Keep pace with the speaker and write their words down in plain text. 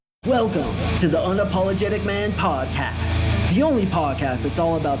Welcome to the Unapologetic Man Podcast, the only podcast that's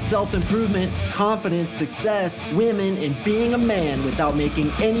all about self-improvement, confidence, success, women, and being a man without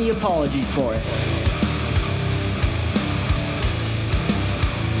making any apologies for it.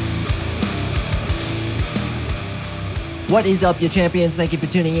 What is up, you champions? Thank you for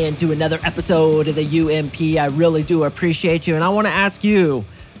tuning in to another episode of the UMP. I really do appreciate you, and I want to ask you,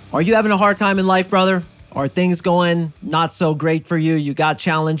 are you having a hard time in life, brother? Are things going not so great for you? You got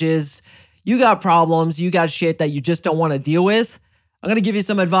challenges, you got problems, you got shit that you just don't want to deal with? I'm going to give you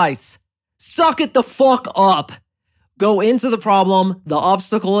some advice. Suck it the fuck up. Go into the problem, the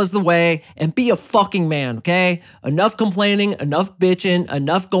obstacle is the way, and be a fucking man, okay? Enough complaining, enough bitching,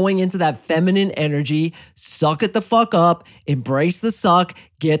 enough going into that feminine energy. Suck it the fuck up, embrace the suck,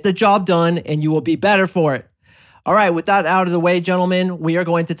 get the job done, and you will be better for it. All right, with that out of the way, gentlemen, we are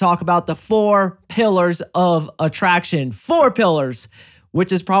going to talk about the 4 pillars of attraction. 4 pillars,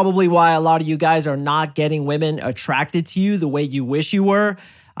 which is probably why a lot of you guys are not getting women attracted to you the way you wish you were.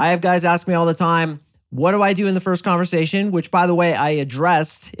 I have guys ask me all the time, what do I do in the first conversation? Which, by the way, I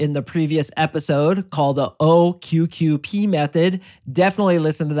addressed in the previous episode called the OQQP method. Definitely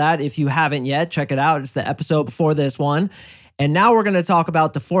listen to that if you haven't yet. Check it out. It's the episode before this one. And now we're going to talk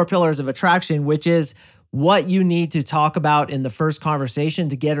about the 4 pillars of attraction, which is what you need to talk about in the first conversation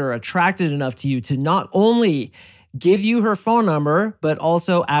to get her attracted enough to you to not only give you her phone number, but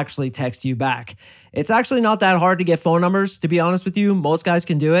also actually text you back. It's actually not that hard to get phone numbers, to be honest with you. Most guys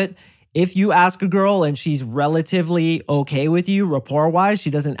can do it. If you ask a girl and she's relatively okay with you, rapport-wise, she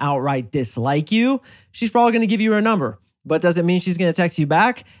doesn't outright dislike you, she's probably going to give you her number. But does it mean she's going to text you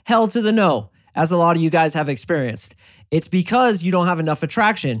back? Hell to the no, as a lot of you guys have experienced. It's because you don't have enough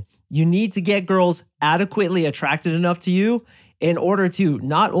attraction. You need to get girls adequately attracted enough to you in order to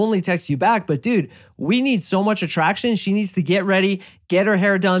not only text you back, but dude, we need so much attraction. She needs to get ready, get her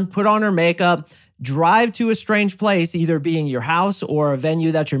hair done, put on her makeup, drive to a strange place, either being your house or a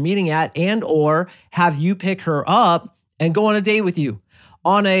venue that you're meeting at, and or have you pick her up and go on a date with you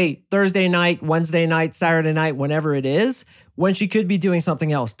on a Thursday night, Wednesday night, Saturday night, whenever it is, when she could be doing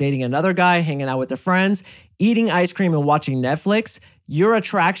something else, dating another guy, hanging out with her friends, eating ice cream and watching Netflix. Your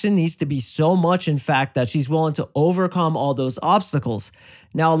attraction needs to be so much, in fact, that she's willing to overcome all those obstacles.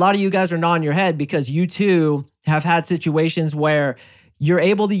 Now, a lot of you guys are nodding your head because you too have had situations where you're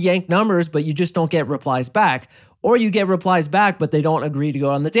able to yank numbers, but you just don't get replies back. Or you get replies back, but they don't agree to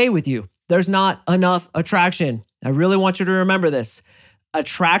go on the date with you. There's not enough attraction. I really want you to remember this.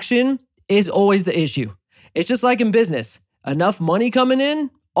 Attraction is always the issue. It's just like in business. Enough money coming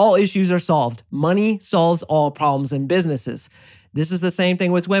in, all issues are solved. Money solves all problems in businesses. This is the same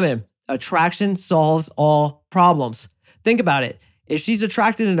thing with women. Attraction solves all problems. Think about it. If she's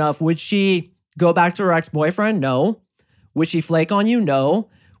attracted enough, would she go back to her ex-boyfriend? No. Would she flake on you? No.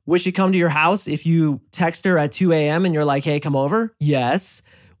 Would she come to your house if you text her at 2 a.m. and you're like, hey, come over? Yes.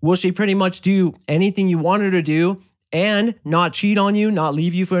 Will she pretty much do anything you want her to do and not cheat on you, not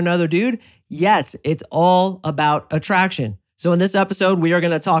leave you for another dude? Yes, it's all about attraction. So in this episode, we are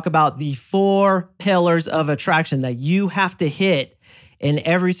going to talk about the 4 pillars of attraction that you have to hit in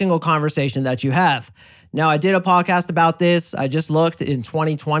every single conversation that you have. Now, I did a podcast about this. I just looked in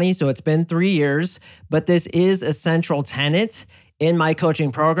 2020, so it's been 3 years, but this is a central tenet in my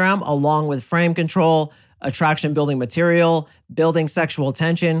coaching program, along with frame control, attraction building material, building sexual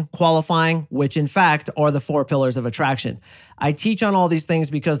tension, qualifying, which in fact are the 4 pillars of attraction. I teach on all these things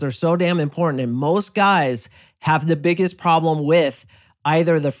because they're so damn important, and most guys have the biggest problem with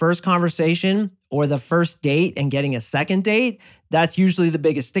either the first conversation or the first date and getting a second date. That's usually the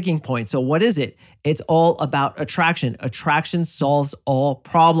biggest sticking point. So what is it? It's all about attraction. Attraction solves all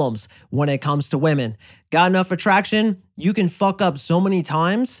problems when it comes to women. Got enough attraction? You can fuck up so many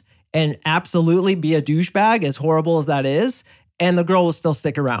times and absolutely be a douchebag, as horrible as that is, and the girl will still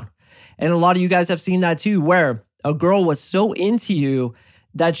stick around. And a lot of you guys have seen that too, where a girl was so into you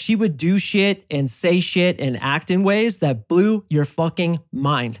that she would do shit and say shit and act in ways that blew your fucking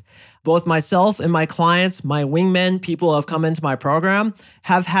mind. Both myself and my clients, my wingmen, people who have come into my program,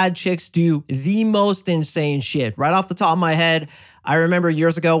 have had chicks do the most insane shit. Right off the top of my head, I remember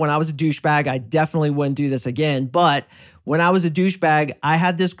years ago when I was a douchebag, I definitely wouldn't do this again, but when I was a douchebag, I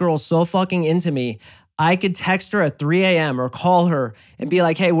had this girl so fucking into me, I could text her at 3 a.m. or call her and be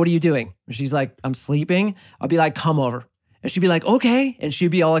like, hey, what are you doing? And she's like, I'm sleeping. I'll be like, come over. And she'd be like, okay. And she'd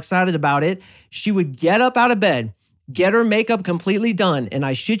be all excited about it. She would get up out of bed, get her makeup completely done, and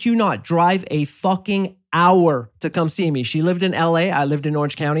I shit you not, drive a fucking hour to come see me. She lived in LA. I lived in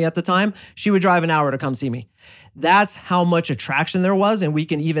Orange County at the time. She would drive an hour to come see me. That's how much attraction there was. And we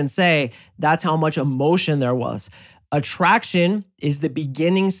can even say that's how much emotion there was. Attraction is the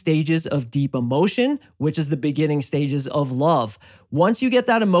beginning stages of deep emotion, which is the beginning stages of love. Once you get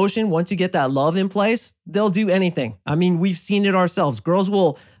that emotion, once you get that love in place, they'll do anything. I mean, we've seen it ourselves. Girls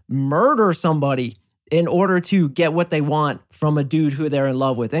will murder somebody in order to get what they want from a dude who they're in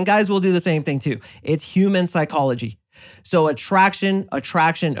love with. And guys will do the same thing too. It's human psychology. So attraction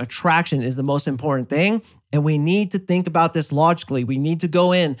is the most important thing. And we need to think about this logically. We need to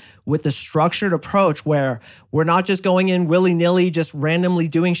go in with a structured approach where we're not just going in willy-nilly, just randomly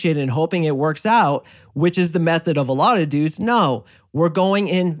doing shit and hoping it works out, which is the method of a lot of dudes. No, we're going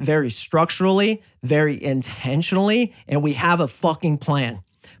in very structurally, very intentionally, and we have a fucking plan.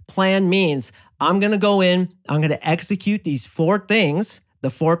 Plan means I'm going to go in, I'm going to execute these 4 things,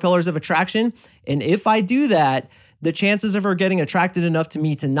 the 4 pillars of attraction. And if I do that, the chances of her getting attracted enough to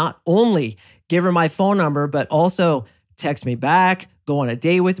me to not only give her my phone number, but also text me back, go on a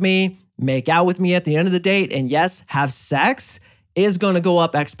date with me, make out with me at the end of the date, and yes, have sex is going to go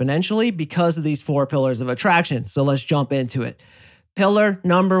up exponentially because of these 4 pillars of attraction. So let's jump into it. Pillar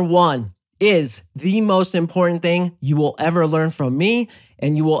number 1 is the most important thing you will ever learn from me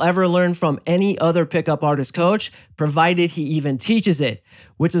and you will ever learn from any other pickup artist coach, provided he even teaches it,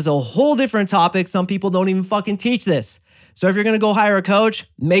 which is a whole different topic. Some people don't even fucking teach this. So if you're going to go hire a coach,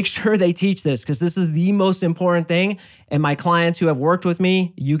 make sure they teach this because this is the most important thing. And my clients who have worked with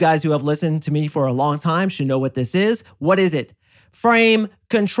me, you guys who have listened to me for a long time should know what this is. What is it? Frame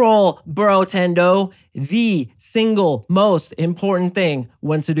control, bro tendo, the single most important thing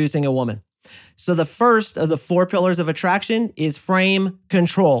when seducing a woman. So the first of the 4 pillars of attraction is frame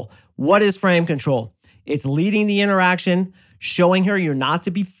control. What is frame control? It's leading the interaction, showing her you're not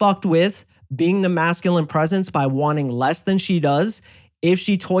to be fucked with, being the masculine presence by wanting less than she does. If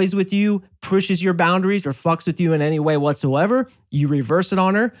she toys with you, pushes your boundaries, or fucks with you in any way whatsoever, you reverse it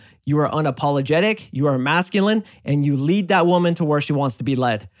on her. You are unapologetic, you are masculine, and you lead that woman to where she wants to be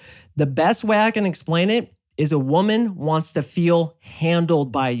led. The best way I can explain it is a woman wants to feel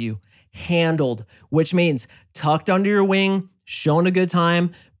handled by you. Handled, which means tucked under your wing, shown a good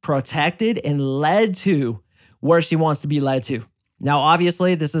time, protected, and led to where she wants to be led to. Now,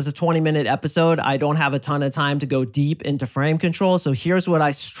 obviously, this is a 20-minute episode. I don't have a ton of time to go deep into frame control. So here's what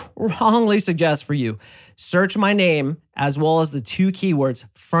I strongly suggest for you. Search my name as well as the 2 keywords,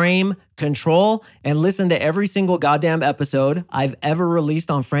 frame control, and listen to every single goddamn episode I've ever released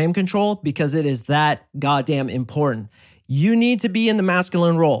on frame control because it is that goddamn important. You need to be in the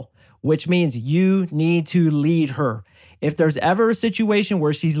masculine role, which means you need to lead her. If there's ever a situation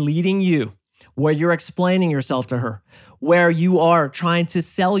where she's leading you, where you're explaining yourself to her, where you are trying to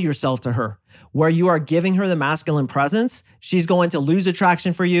sell yourself to her, where you are giving her the masculine presence, she's going to lose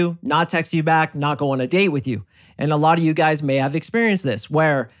attraction for you, not text you back, not go on a date with you. And a lot of you guys may have experienced this,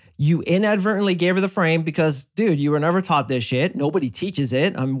 where you inadvertently gave her the frame because, dude, you were never taught this shit. Nobody teaches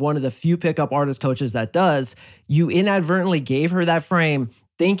it. I'm one of the few pickup artist coaches that does. You inadvertently gave her that frame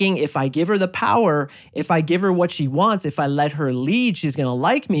thinking if I give her the power, if I give her what she wants, if I let her lead, she's going to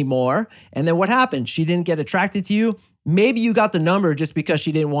like me more. And then what happened? She didn't get attracted to you. Maybe you got the number just because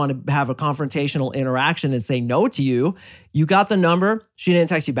she didn't want to have a confrontational interaction and say no to you. You got the number. She didn't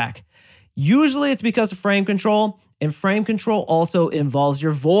text you back. Usually it's because of frame control, and frame control also involves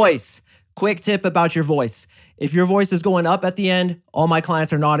your voice. Quick tip about your voice. If your voice is going up at the end, all my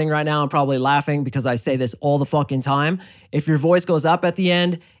clients are nodding right now and probably laughing because I say this all the fucking time. If your voice goes up at the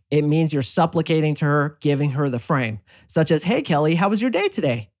end, it means you're supplicating to her, giving her the frame, such as, "Hey, Kelly, how was your day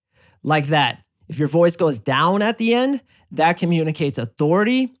today?" Like that. If your voice goes down at the end, that communicates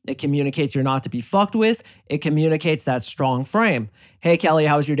authority. It communicates you're not to be fucked with. It communicates that strong frame. "Hey, Kelly,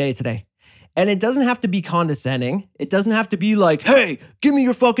 how was your day today?" And it doesn't have to be condescending. It doesn't have to be like, "Hey, give me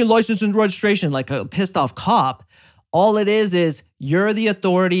your fucking license and registration," like a pissed off cop. All it is you're the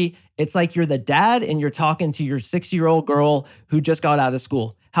authority. It's like you're the dad and you're talking to your 6-year-old girl who just got out of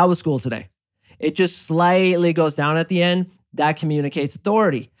school. "How was school today?" It just slightly goes down at the end. That communicates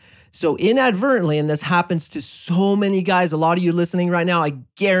authority. So inadvertently, and this happens to so many guys, a lot of you listening right now, I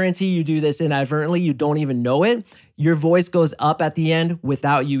guarantee you do this inadvertently. You don't even know it. Your voice goes up at the end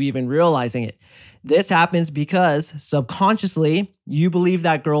without you even realizing it. This happens because subconsciously, you believe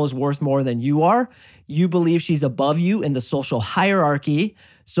that girl is worth more than you are. You believe she's above you in the social hierarchy.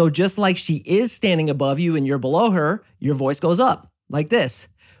 So just like she is standing above you and you're below her, your voice goes up like this.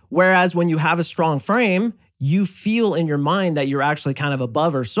 Whereas when you have a strong frame, you feel in your mind that you're actually kind of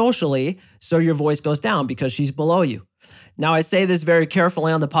above her socially, so your voice goes down because she's below you. Now, I say this very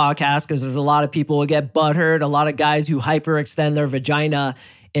carefully on the podcast because there's a lot of people who get butthurt, a lot of guys who hyperextend their vagina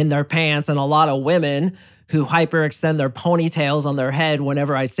in their pants, and a lot of women who hyperextend their ponytails on their head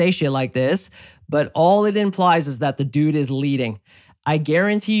whenever I say shit like this. but all it implies is that the dude is leading. I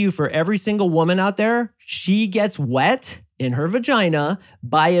guarantee you, for every single woman out there, she gets wet in her vagina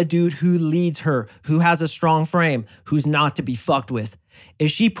by a dude who leads her, who has a strong frame, who's not to be fucked with.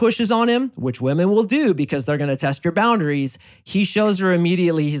 If she pushes on him, which women will do because they're going to test your boundaries, he shows her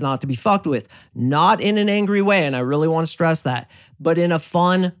immediately he's not to be fucked with. Not in an angry way, and I really want to stress that, but in a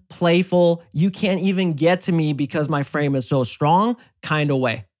fun, playful, you can't even get to me because my frame is so strong kind of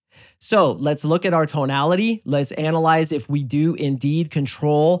way. So let's look at our tonality. Let's analyze if we do indeed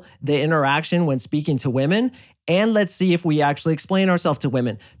control the interaction when speaking to women. And let's see if we actually explain ourselves to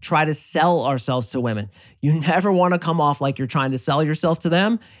women, try to sell ourselves to women. You never want to come off like you're trying to sell yourself to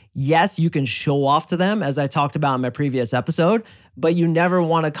them. Yes, you can show off to them, as I talked about in my previous episode, but you never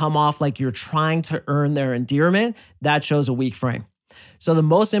want to come off like you're trying to earn their endearment. That shows a weak frame. So the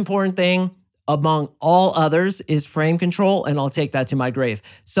most important thing among all others is frame control, and I'll take that to my grave.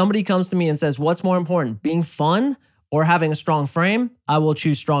 Somebody comes to me and says, what's more important, being fun or having a strong frame? I will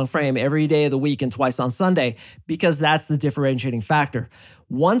choose strong frame every day of the week and twice on Sunday because that's the differentiating factor.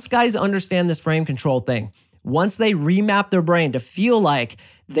 Once guys understand this frame control thing, once they remap their brain to feel like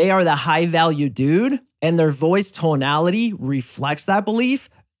they are the high value dude and their voice tonality reflects that belief,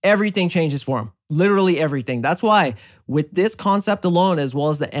 everything changes for them. Literally everything. That's why with this concept alone, as well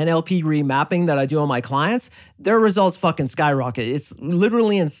as the NLP remapping that I do on my clients, their results fucking skyrocket. It's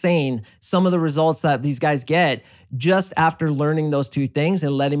literally insane some of the results that these guys get just after learning those two things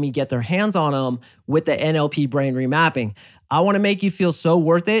and letting me get their hands on them with the NLP brain remapping. I want to make you feel so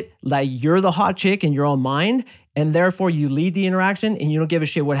worth it, like you're the hot chick in your own mind, and therefore you lead the interaction and you don't give a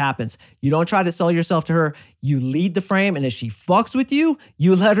shit what happens. You don't try to sell yourself to her. You lead the frame, and if she fucks with you,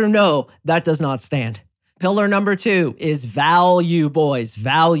 you let her know that does not stand. Pillar number 2 is value, boys.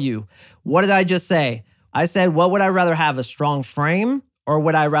 Value. What did I just say? I said, what would I rather have, a strong frame or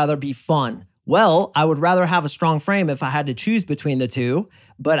would I rather be fun? Well, I would rather have a strong frame if I had to choose between the two,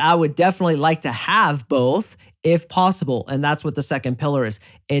 but I would definitely like to have both if possible. And that's what the second pillar is.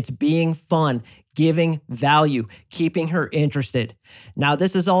 It's being fun, giving value, keeping her interested. Now,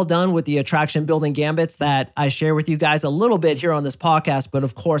 this is all done with the attraction building gambits that I share with you guys a little bit here on this podcast. But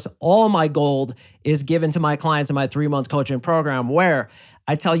of course, all my gold is given to my clients in my 3-month coaching program, where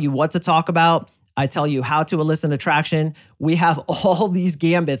I tell you what to talk about. I tell you how to elicit attraction. We have all these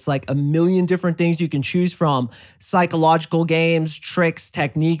gambits, like a million different things you can choose from: psychological games, tricks,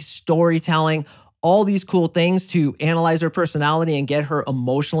 techniques, storytelling, all these cool things to analyze her personality and get her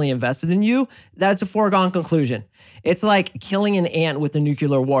emotionally invested in you. That's a foregone conclusion. It's like killing an ant with a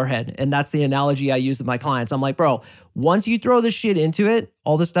nuclear warhead. And that's the analogy I use with my clients. I'm like, bro, once you throw this shit into it,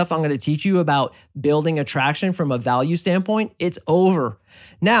 all the stuff I'm going to teach you about building attraction from a value standpoint, it's over.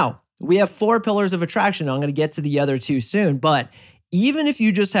 Now, we have 4 pillars of attraction. I'm going to get to the other 2 soon. But even if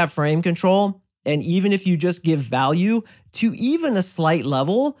you just have frame control, and even if you just give value to even a slight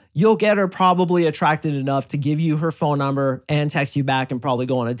level, you'll get her probably attracted enough to give you her phone number and text you back and probably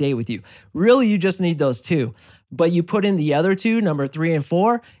go on a date with you. Really, you just need those 2. But you put in the other 2, number 3 and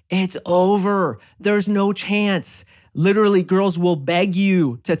 4, it's over. There's no chance. Literally, girls will beg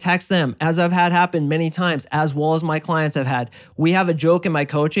you to text them, as I've had happen many times, as well as my clients have had. We have a joke in my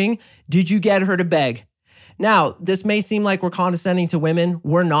coaching. Did you get her to beg? Now, this may seem like we're condescending to women.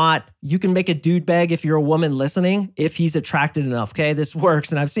 We're not. You can make a dude beg if you're a woman listening, if he's attracted enough, okay? This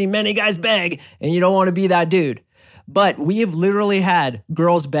works, and I've seen many guys beg, and you don't want to be that dude. But we have literally had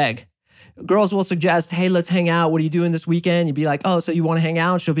girls beg. Girls will suggest, hey, let's hang out. What are you doing this weekend? You'd be like, oh, so you want to hang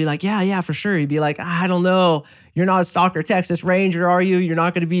out? She'll be like, yeah, for sure. You'd be like, I don't know. You're not a stalker Texas Ranger, are you? You're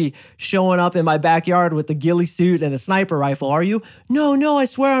not going to be showing up in my backyard with a ghillie suit and a sniper rifle, are you? No, I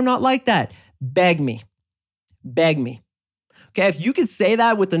swear I'm not like that. Beg me. Beg me. Okay, if you can say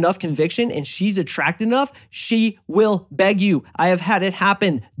that with enough conviction and she's attracted enough, she will beg you. I have had it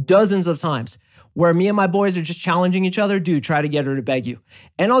happen dozens of times where me and my boys are just challenging each other. Dude, try to get her to beg you.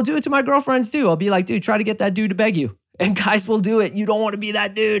 And I'll do it to my girlfriends too. I'll be like, dude, try to get that dude to beg you. And guys will do it. You don't want to be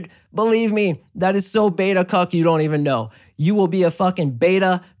that dude. Believe me, that is so beta cuck you don't even know. You will be a fucking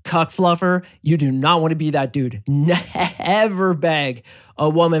beta cuck fluffer. You do not want to be that dude. Never beg a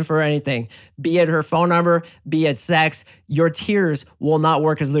woman for anything, be it her phone number, be it sex. Your tears will not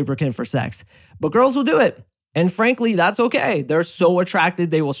work as lubricant for sex. But girls will do it. And frankly, that's okay. They're so attracted,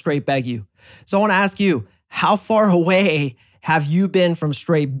 they will straight beg you. So I want to ask you, how far away have you been from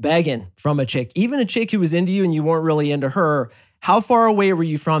straight begging from a chick? Even a chick who was into you and you weren't really into her, how far away were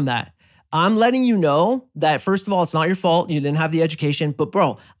you from that? I'm letting you know that, first of all, it's not your fault. You didn't have the education. But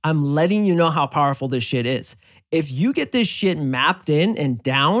bro, I'm letting you know how powerful this shit is. If you get this shit mapped in and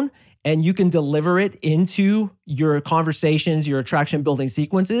down and you can deliver it into your conversations, your attraction building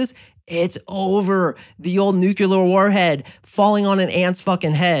sequences, it's over. The old nuclear warhead falling on an ant's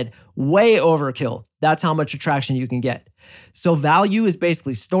fucking head. Way overkill. That's how much attraction you can get. So value is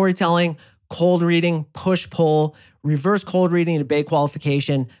basically storytelling, cold reading, push-pull, reverse cold reading to bait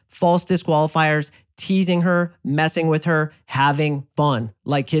qualification, false disqualifiers, teasing her, messing with her, having fun,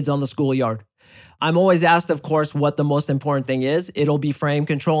 like kids on the schoolyard. I'm always asked, of course, what the most important thing is. It'll be frame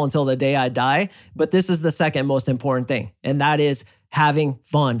control until the day I die, but this is the second most important thing, and that is having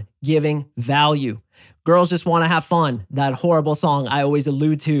fun, giving value. Girls just want to have fun. That horrible song I always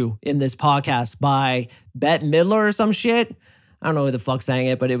allude to in this podcast by Bette Midler or some shit. I don't know who the fuck sang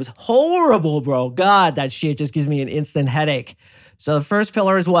it, but it was horrible, bro. God, that shit just gives me an instant headache. So the first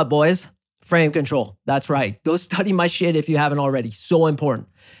pillar is what, boys? Frame control. That's right. Go study my shit if you haven't already. So important.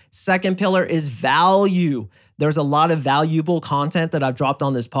 Second pillar is value. There's a lot of valuable content that I've dropped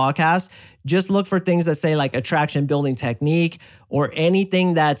on this podcast. Just look for things that say like attraction building technique or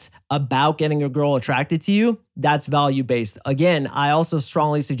anything that's about getting a girl attracted to you. That's value based. Again, I also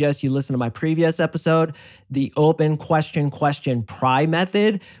strongly suggest you listen to my previous episode, the open question pry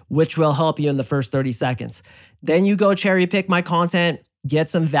method, which will help you in the first 30 seconds. Then you go cherry pick my content, get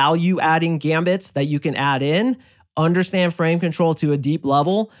some value adding gambits that you can add in. Understand frame control to a deep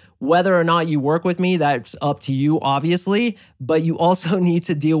level. Whether or not you work with me, that's up to you, obviously, but you also need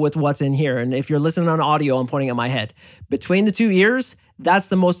to deal with what's in here. And if you're listening on audio, I'm pointing at my head. Between the two ears, that's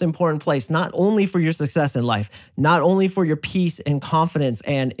the most important place, not only for your success in life, not only for your peace and confidence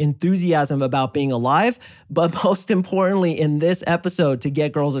and enthusiasm about being alive, but most importantly in this episode to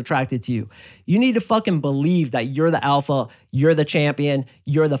get girls attracted to you. You need to fucking believe that you're the alpha, you're the champion,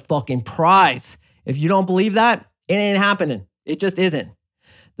 you're the fucking prize. If you don't believe that, it ain't happening. It just isn't.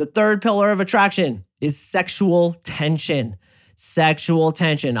 The third pillar of attraction is sexual tension. Sexual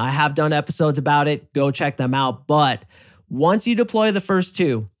tension. I have done episodes about it. Go check them out. But once you deploy the first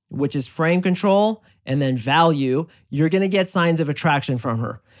two, which is frame control and then value, you're going to get signs of attraction from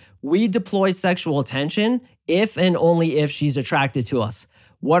her. We deploy sexual tension if and only if she's attracted to us.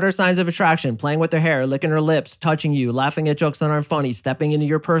 What are signs of attraction? Playing with her hair, licking her lips, touching you, laughing at jokes that aren't funny, stepping into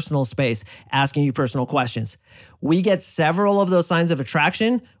your personal space, asking you personal questions. We get several of those signs of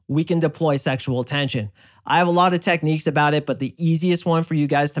attraction, we can deploy sexual tension. I have a lot of techniques about it, but the easiest one for you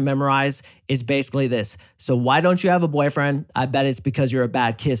guys to memorize is basically this. So why don't you have a boyfriend? I bet it's because you're a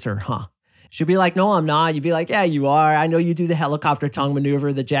bad kisser, huh? She'll be like, no, I'm not. You'd be like, yeah, you are. I know you do the helicopter tongue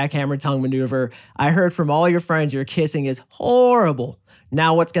maneuver, the jackhammer tongue maneuver. I heard from all your friends your kissing is horrible.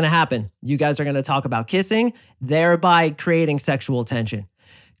 Now what's going to happen? You guys are going to talk about kissing, thereby creating sexual tension.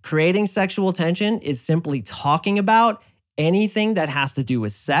 Creating sexual tension is simply talking about anything that has to do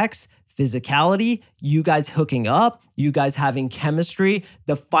with sex, physicality, you guys hooking up, you guys having chemistry,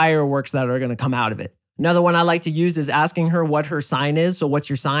 the fireworks that are going to come out of it. Another one I like to use is asking her what her sign is. So what's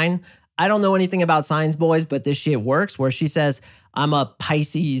your sign? I don't know anything about signs, boys, but this shit works where she says, I'm a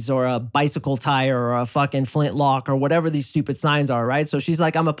Pisces or a bicycle tire or a fucking flintlock or whatever these stupid signs are, right? So she's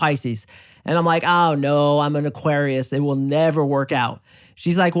like, I'm a Pisces. And I'm like, oh no, I'm an Aquarius. It will never work out.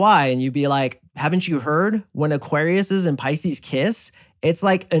 She's like, why? And you'd be like, haven't you heard when Aquariuses and Pisces kiss? It's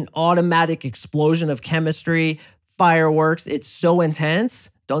like an automatic explosion of chemistry, fireworks. It's so intense.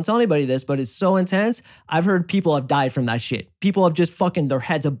 Don't tell anybody this, but it's so intense. I've heard people have died from that shit. People have just fucking, their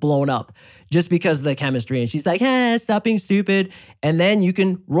heads have blown up just because of the chemistry. And she's like, stop being stupid. And then you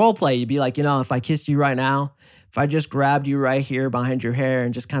can role play. You'd be like, if I kissed you right now, if I just grabbed you right here behind your hair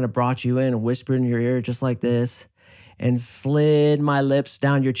and just kind of brought you in and whispered in your ear just like this and slid my lips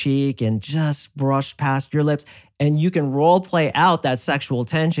down your cheek and just brushed past your lips. And you can role play out that sexual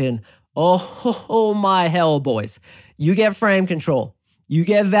tension. Oh my hell, boys. You get frame control. You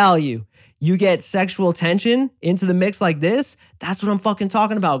get value, you get sexual tension into the mix like this. That's what I'm fucking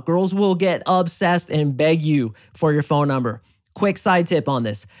talking about. Girls will get obsessed and beg you for your phone number. Quick side tip on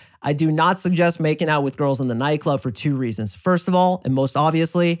this. I do not suggest making out with girls in the nightclub for two reasons. First of all, and most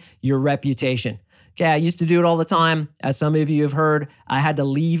obviously, your reputation. Okay, I used to do it all the time. As some of you have heard, I had to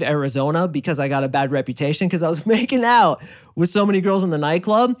leave Arizona because I got a bad reputation because I was making out with so many girls in the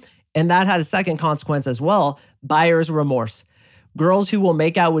nightclub. And that had a second consequence as well, buyer's remorse. Girls who will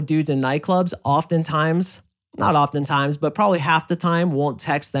make out with dudes in nightclubs not oftentimes, but probably half the time won't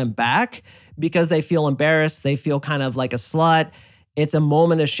text them back because they feel embarrassed. They feel kind of like a slut. It's a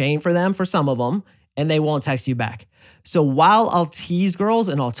moment of shame for them, for some of them, and they won't text you back. So while I'll tease girls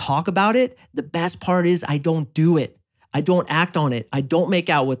and I'll talk about it, the best part is I don't do it. I don't act on it. I don't make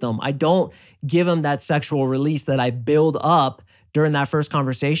out with them. I don't give them that sexual release that I build up during that first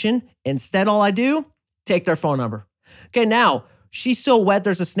conversation. Instead, all I do, take their phone number. Okay, now, she's so wet,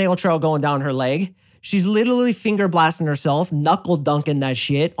 there's a snail trail going down her leg. She's literally finger blasting herself, knuckle dunking that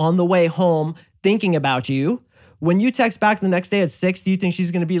shit on the way home, thinking about you. When you text back the next day at 6, do you think she's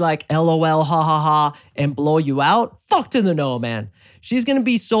going to be like, LOL, ha ha ha, and blow you out? Fuck to the no, man. She's going to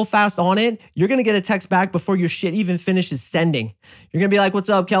be so fast on it, you're going to get a text back before your shit even finishes sending. You're going to be like, what's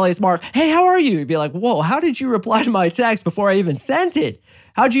up, Kelly? It's Mark. Hey, how are you? You'd be like, whoa, how did you reply to my text before I even sent it?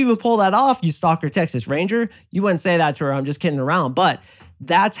 How'd you even pull that off, you stalker Texas Ranger? You wouldn't say that to her. I'm just kidding around. But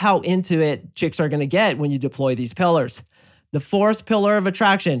that's how into it chicks are going to get when you deploy these pillars. The fourth pillar of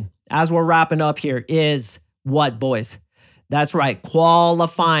attraction, as we're wrapping up here, is what, boys? That's right,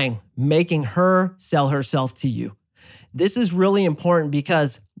 qualifying, making her sell herself to you. This is really important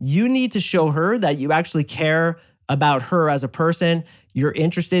because you need to show her that you actually care about her as a person. You're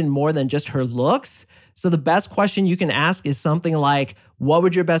interested in more than just her looks. So the best question you can ask is something like, what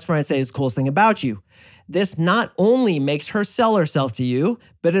would your best friend say is the coolest thing about you? This not only makes her sell herself to you,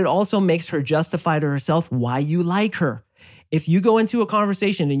 but it also makes her justify to herself why you like her. If you go into a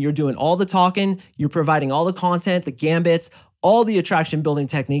conversation and you're doing all the talking, you're providing all the content, the gambits, all the attraction building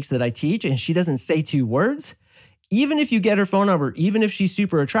techniques that I teach, and she doesn't say 2 words, even if you get her phone number, even if she's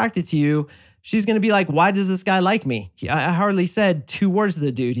super attracted to you, she's going to be like, why does this guy like me? I hardly said 2 words to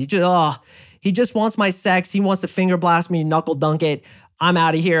the dude. He just wants my sex. He wants to finger blast me, knuckle dunk it. I'm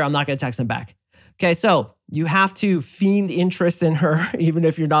out of here. I'm not going to text him back. Okay, so you have to fiend interest in her, even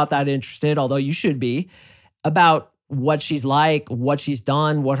if you're not that interested, although you should be, about what she's like, what she's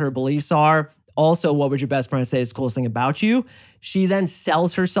done, what her beliefs are. Also, what would your best friend say is the coolest thing about you? She then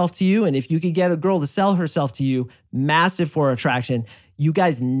sells herself to you. And if you could get a girl to sell herself to you, massive for attraction. You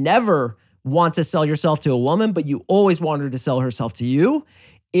guys never want to sell yourself to a woman, but you always want her to sell herself to you.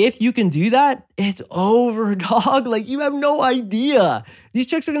 If you can do that, it's over, dog. Like, you have no idea. These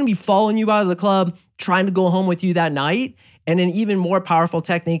chicks are going to be following you out of the club, trying to go home with you that night. And an even more powerful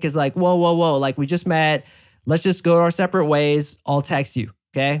technique is like, whoa, like we just met. Let's just go our separate ways. I'll text you.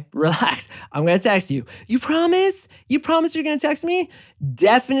 Okay, relax. I'm going to text you. You promise? You promise you're going to text me?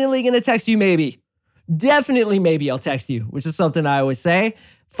 Definitely going to text you, maybe. Definitely, maybe I'll text you, which is something I always say.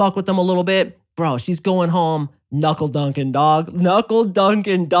 Fuck with them a little bit. Bro, she's going home, knuckle dunking, dog.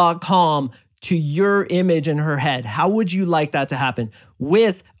 Knuckledunking.com to your image in her head. How would you like that to happen?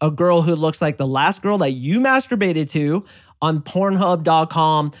 With a girl who looks like the last girl that you masturbated to on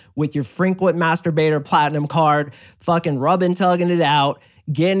Pornhub.com with your frequent masturbator platinum card, fucking rubbing, tugging it out,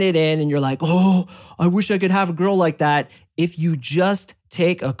 getting it in, and you're like, oh, I wish I could have a girl like that. If you just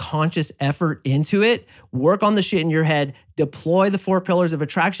take a conscious effort into it, work on the shit in your head, deploy the 4 pillars of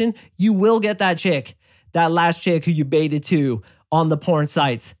attraction, you will get that chick, that last chick who you baited to on the porn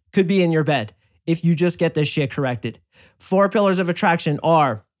sites, could be in your bed if you just get this shit corrected. 4 pillars of attraction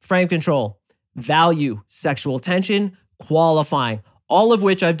are frame control, value, sexual tension, qualifying, all of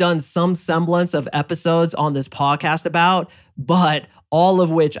which I've done some semblance of episodes on this podcast about, but all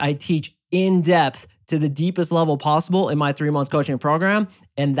of which I teach in depth to the deepest level possible in my 3-month coaching program.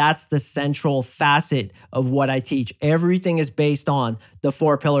 And that's the central facet of what I teach. Everything is based on the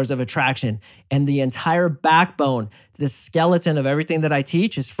 4 pillars of attraction. And the entire backbone, the skeleton of everything that I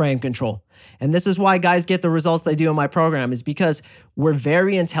teach is frame control. And this is why guys get the results they do in my program, is because we're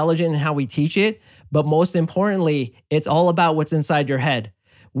very intelligent in how we teach it. But most importantly, it's all about what's inside your head.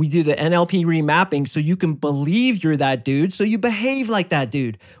 We do the NLP remapping so you can believe you're that dude, so you behave like that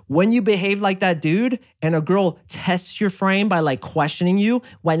dude. When you behave like that dude and a girl tests your frame by like questioning you,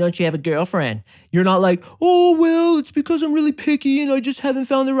 why don't you have a girlfriend? You're not like, oh, well, it's because I'm really picky and I just haven't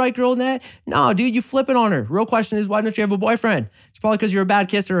found the right girl in that. No, dude, you flip it on her. Real question is, why don't you have a boyfriend? It's probably because you're a bad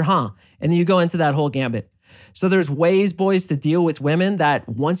kisser, huh? And then you go into that whole gambit. So there's ways, boys, to deal with women that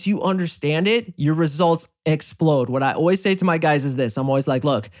once you understand it, your results explode. What I always say to my guys is this. I'm always like,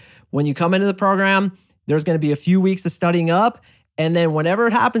 look, when you come into the program, there's going to be a few weeks of studying up. And then whenever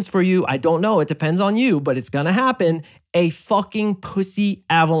it happens for you, I don't know, it depends on you, but it's going to happen, a fucking pussy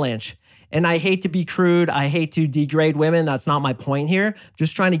avalanche. And I hate to be crude. I hate to degrade women. That's not my point here. I'm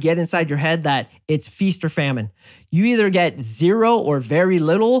just trying to get inside your head that it's feast or famine. You either get 0 or very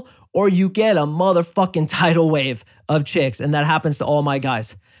little, or you get a motherfucking tidal wave of chicks. And that happens to all my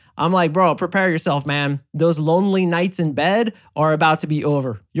guys. I'm like, bro, prepare yourself, man. Those lonely nights in bed are about to be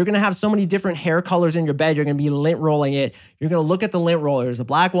over. You're going to have so many different hair colors in your bed. You're going to be lint rolling it. You're going to look at the lint roller. There's a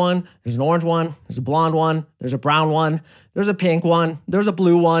black one. There's an orange one. There's a blonde one. There's a brown one. There's a pink one. There's a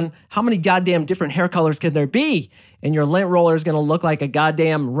blue one. How many goddamn different hair colors can there be? And your lint roller is going to look like a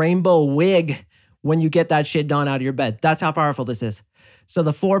goddamn rainbow wig when you get that shit done out of your bed. That's how powerful this is. So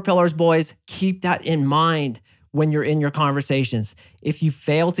the 4 pillars, boys, keep that in mind. when you're in your conversations. If you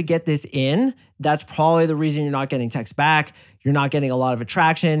fail to get this in, that's probably the reason you're not getting texts back. You're not getting a lot of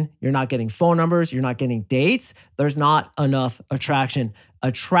attraction. You're not getting phone numbers. You're not getting dates. There's not enough attraction.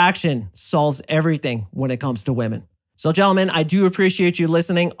 Attraction solves everything when it comes to women. So gentlemen, I do appreciate you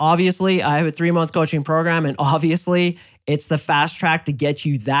listening. Obviously, I have a 3-month coaching program, and obviously it's the fast track to get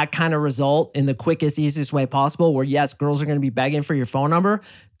you that kind of result in the quickest, easiest way possible, where yes, girls are going to be begging for your phone number.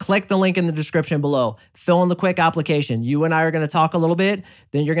 Click the link in the description below. Fill in the quick application. You and I are going to talk a little bit.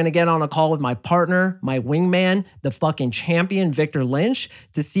 Then you're going to get on a call with my partner, my wingman, the fucking champion, Victor Lynch,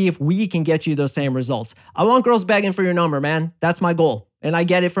 to see if we can get you those same results. I want girls begging for your number, man. That's my goal. And I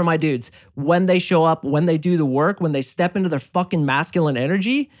get it from my dudes. When they show up, when they do the work, when they step into their fucking masculine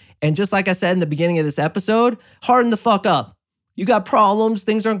energy, and just like I said in the beginning of this episode, harden the fuck up. You got problems,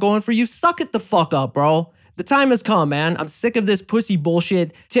 things aren't going for you, suck it the fuck up, bro. The time has come, man. I'm sick of this pussy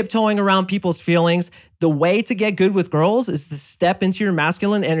bullshit, tiptoeing around people's feelings. The way to get good with girls is to step into your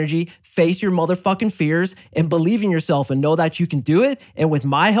masculine energy, face your motherfucking fears, and believe in yourself and know that you can do it. And with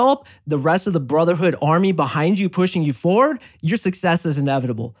my help, the rest of the brotherhood army behind you, pushing you forward, your success is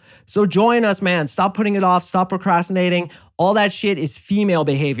inevitable. So join us, man. Stop putting it off. Stop procrastinating. All that shit is female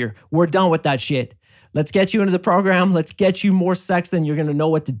behavior. We're done with that shit. Let's get you into the program. Let's get you more sex than you're going to know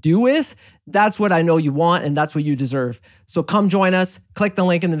what to do with. That's what I know you want, and that's what you deserve. So come join us. Click the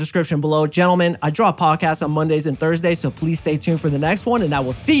link in the description below. Gentlemen, I drop podcasts on Mondays and Thursdays, so please stay tuned for the next one, and I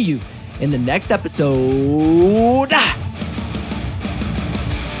will see you in the next episode.